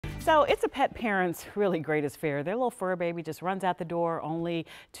So it's a pet parent's really greatest fear. Their little fur baby just runs out the door only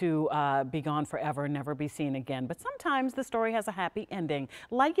to be gone forever and never be seen again. But sometimes the story has a happy ending,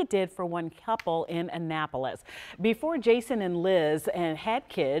 like it did for one couple in Annapolis. Before Jason and Liz had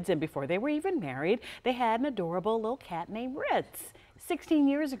kids, and before they were even married, they had an adorable little cat named Ritz. 16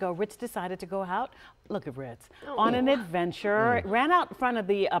 years ago, Ritz decided to go out, look at Ritz, on an adventure, ran out in front of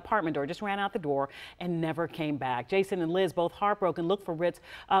the apartment door, just ran out the door and never came back. Jason and Liz, both heartbroken, looked for Ritz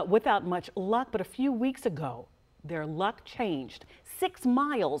without much luck, but a few weeks ago, their luck changed. 6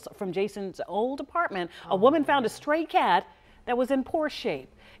 miles from Jason's old apartment, a woman found a stray cat that was in poor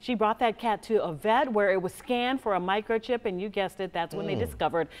shape. She brought that cat to a vet where it was scanned for a microchip, and you guessed it, that's when they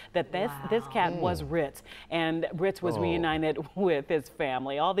discovered that this cat was Ritz. And Ritz was reunited with his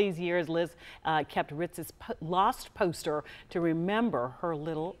family. All these years, Liz kept Ritz's lost poster to remember her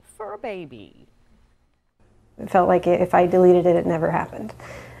little fur baby. It felt like if I deleted it, it never happened,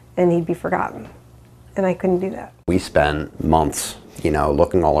 and he'd be forgotten. And I couldn't do that. We spent months, you know,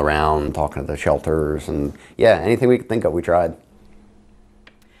 looking all around, talking to the shelters, and yeah, anything we could think of, we tried.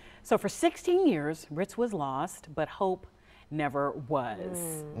 So for 16 years, Ritz was lost, but hope never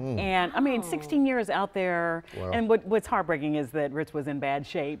was. And I mean, 16 years out there, and what's heartbreaking is that Ritz was in bad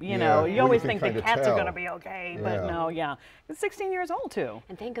shape. You know, you always think the cats are going to be okay, but no, it's 16 years old too.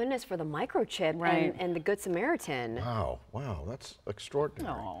 And thank goodness for the microchip and the Good Samaritan. Wow, that's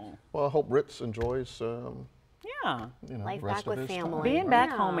extraordinary. Oh. Well, I hope Ritz enjoys, you know, Life rest back of with his family. time. being back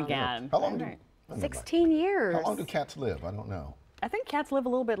home again. How long do 16 years. How long do cats live? I don't know. I think cats live a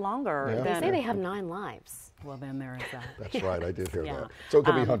little bit longer. They say they have 9 lives. Well, then there is that. That's right, I did hear that. So it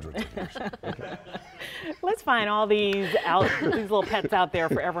could be hundreds of years. Okay. Let's find all these little pets out there,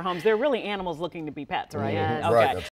 forever homes. They're really animals looking to be pets, right? Yes. Okay. Right.